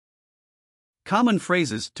Common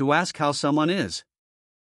phrases to ask how someone is.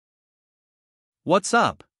 What's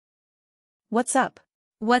up? What's up?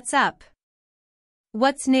 What's up?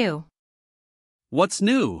 What's new? What's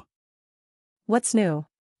new? What's new?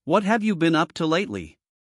 What have you been up to lately?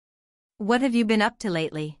 What have you been up to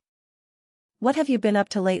lately? What have you been up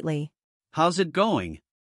to lately? How's it going?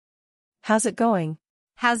 How's it going?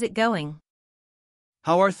 How's it going?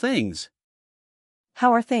 How are things?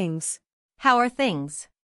 How are things? How are things?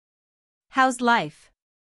 How's life?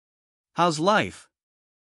 How's life?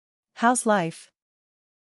 How's life?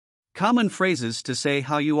 Common phrases to say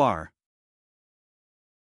how you are.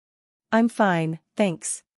 I'm fine,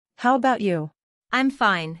 thanks. How about you? I'm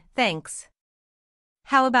fine, thanks.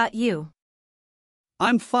 How about you?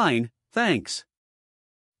 I'm fine, thanks.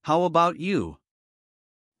 How about you?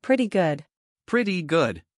 Pretty good. Pretty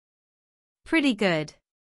good. Pretty good.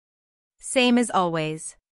 Same as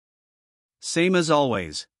always. Same as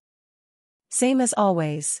always. Same as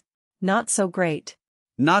always. Not so great.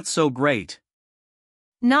 Not so great.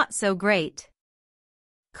 Not so great.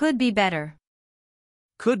 Could be better.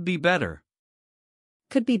 Could be better.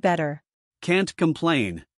 Could be better. Can't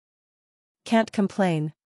complain. Can't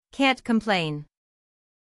complain. Can't complain.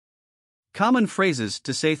 Common phrases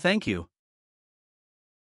to say thank you.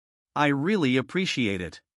 I really appreciate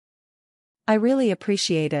it. I really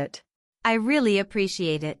appreciate it. I really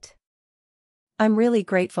appreciate it. I'm really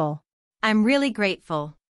grateful. I'm really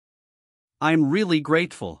grateful. I'm really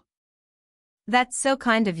grateful. That's so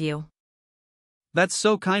kind of you. That's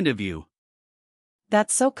so kind of you.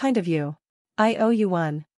 That's so kind of you. I owe you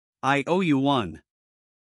one. I owe you one.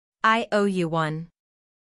 I owe you one.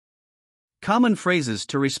 Common phrases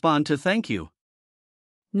to respond to thank you.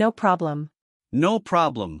 No problem. No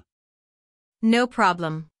problem. No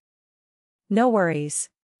problem. No worries.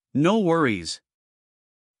 No worries.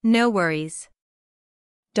 No worries.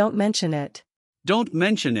 Don't mention it. Don't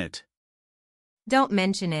mention it. Don't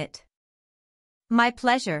mention it. My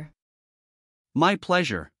pleasure. My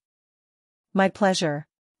pleasure. My pleasure.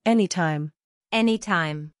 Anytime.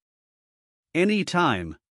 Anytime.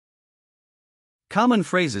 Anytime. Common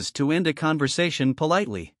phrases to end a conversation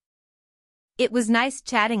politely. It was nice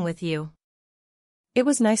chatting with you. It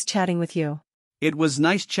was nice chatting with you. It was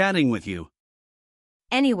nice chatting with you.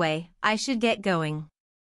 Anyway, I should get going.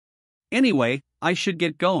 Anyway, I should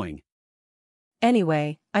get going.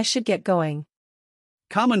 Anyway, I should get going.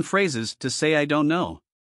 Common phrases to say I don't know.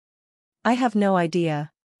 I have no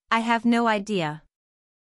idea. I have no idea.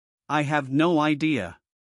 I have no idea.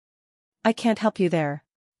 I can't help you there.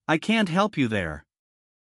 I can't help you there.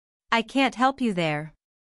 I can't help you there.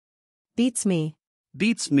 Beats me.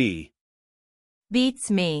 Beats me. Beats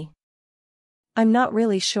me. I'm not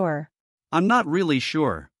really sure. I'm not really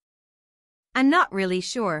sure. I'm not really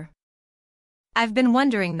sure. I've been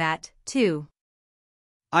wondering that, too.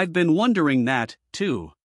 I've been wondering that,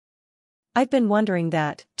 too. I've been wondering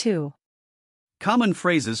that, too. Common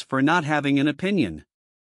phrases for not having an opinion.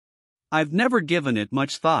 I've never given it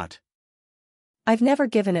much thought. I've never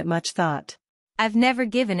given it much thought. I've never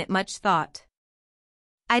given it much thought.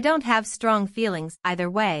 I don't have strong feelings either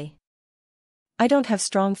way. I don't have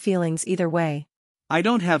strong feelings either way. I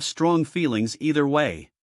don't have strong feelings either way.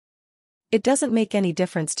 It doesn't make any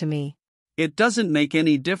difference to me. It doesn't make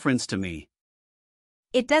any difference to me.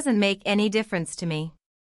 It doesn't make any difference to me.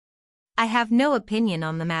 I have no opinion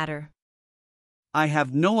on the matter. I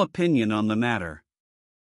have no opinion on the matter.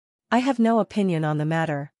 I have no opinion on the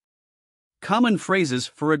matter. Common phrases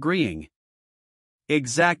for agreeing.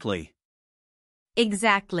 Exactly.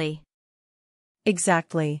 Exactly.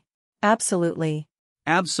 Exactly. Absolutely.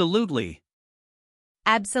 Absolutely.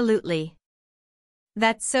 Absolutely.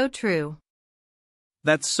 That's so true.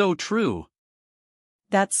 That's so true.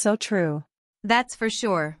 That's so true. That's for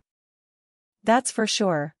sure. That's for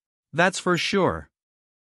sure. That's for sure.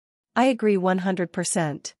 I agree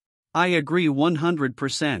 100%. I agree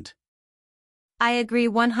 100%. I agree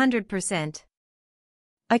 100%.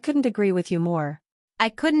 I couldn't agree with you more. I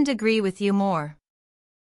couldn't agree with you more.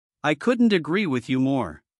 I couldn't agree with you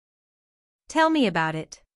more. Tell me about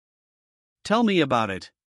it. Tell me about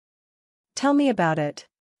it. Tell me about it.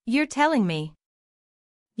 You're telling me.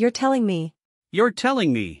 You're telling me. You're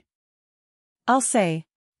telling me. I'll say.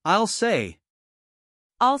 I'll say.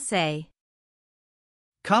 I'll say.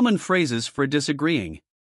 Common phrases for disagreeing.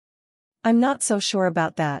 I'm not so sure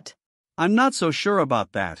about that. I'm not so sure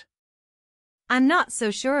about that. I'm not so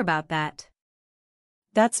sure about that.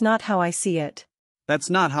 That's not how I see it. That's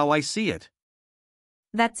not how I see it.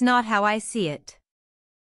 That's not how I see it.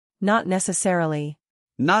 Not necessarily.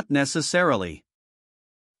 Not necessarily.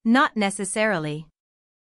 Not necessarily.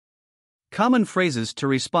 Common phrases to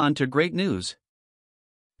respond to great news.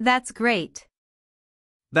 That's great.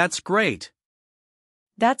 That's great.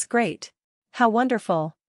 That's great. How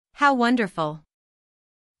wonderful. How wonderful.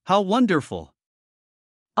 How wonderful.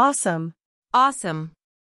 Awesome. Awesome.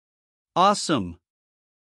 Awesome.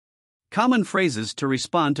 Common phrases to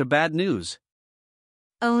respond to bad news.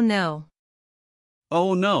 Oh no.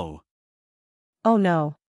 Oh no. Oh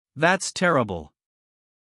no. That's terrible.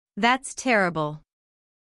 That's terrible.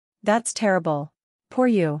 That's terrible. Poor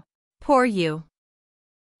you. Poor you.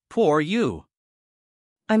 Poor you.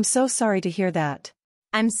 I'm so sorry to hear that.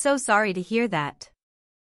 I'm so sorry to hear that.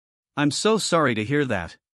 I'm so sorry to hear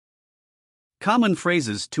that. Common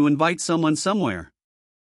phrases to invite someone somewhere.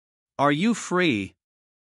 Are you free?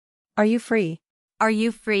 Are you free? Are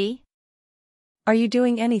you free? Are you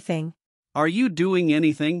doing anything? Are you doing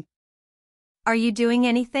anything? Are you doing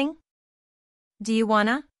anything? Do you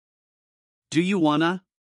wanna? Do you wanna?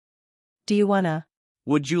 Do you wanna?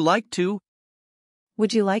 Would you like to?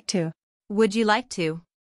 Would you like to? Would you like to?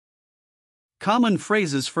 Common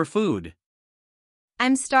phrases for food.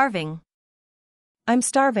 I'm starving. I'm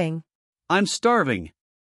starving. I'm starving.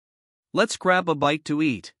 Let's grab a bite to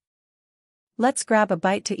eat. Let's grab a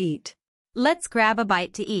bite to eat. Let's grab a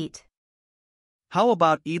bite to eat. How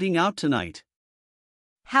about eating out tonight?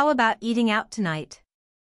 How about eating out tonight?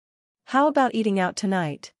 How about eating out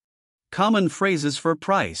tonight? Common phrases for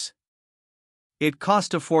price. It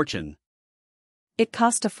cost a fortune. It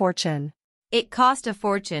cost a fortune. It cost a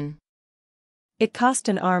fortune. It cost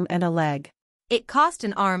an arm and a leg. It cost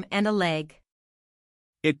an arm and a leg.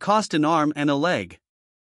 It cost an arm and a leg.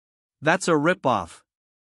 That's a rip-off.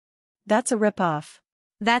 That's a rip-off.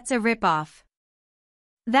 That's a rip-off.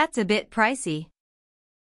 That's a bit pricey.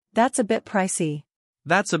 That's a bit pricey.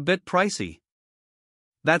 That's a bit pricey.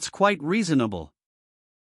 That's quite reasonable.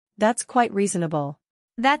 That's quite reasonable.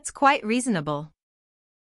 That's quite reasonable.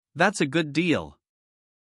 That's a good deal.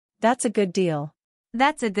 That's a good deal.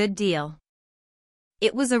 That's a good deal.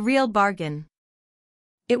 It was a real bargain.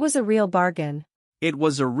 It was a real bargain. It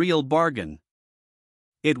was a real bargain.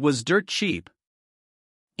 It was dirt cheap.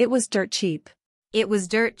 It was dirt cheap. It was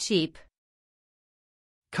dirt cheap.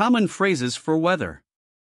 Common phrases for weather.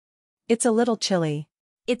 It's a little chilly.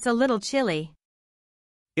 It's a little chilly.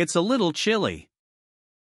 It's a little chilly.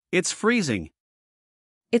 It's freezing.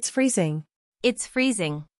 It's freezing. It's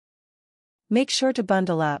freezing. Make sure to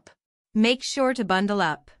bundle up. Make sure to bundle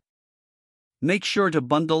up. Make sure to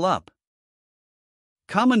bundle up.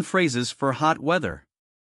 Common phrases for hot weather.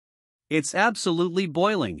 It's absolutely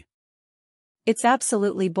boiling. It's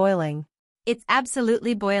absolutely boiling. It's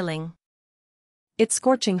absolutely boiling. It's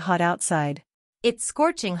scorching hot outside. It's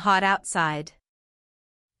scorching hot outside.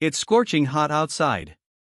 It's scorching hot outside.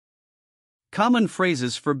 Common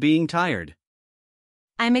phrases for being tired.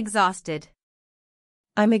 I'm exhausted.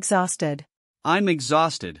 I'm exhausted. I'm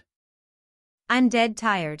exhausted. I'm dead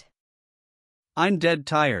tired. I'm dead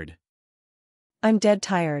tired. I'm dead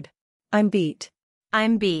tired. I'm beat.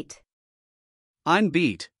 I'm beat. I'm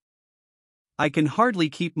beat. I can hardly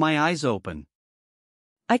keep my eyes open.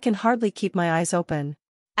 I can hardly keep my eyes open.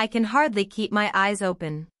 I can hardly keep my eyes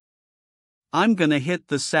open. I'm gonna hit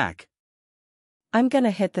the sack. I'm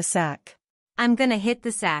gonna hit the sack. I'm gonna hit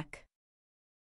the sack.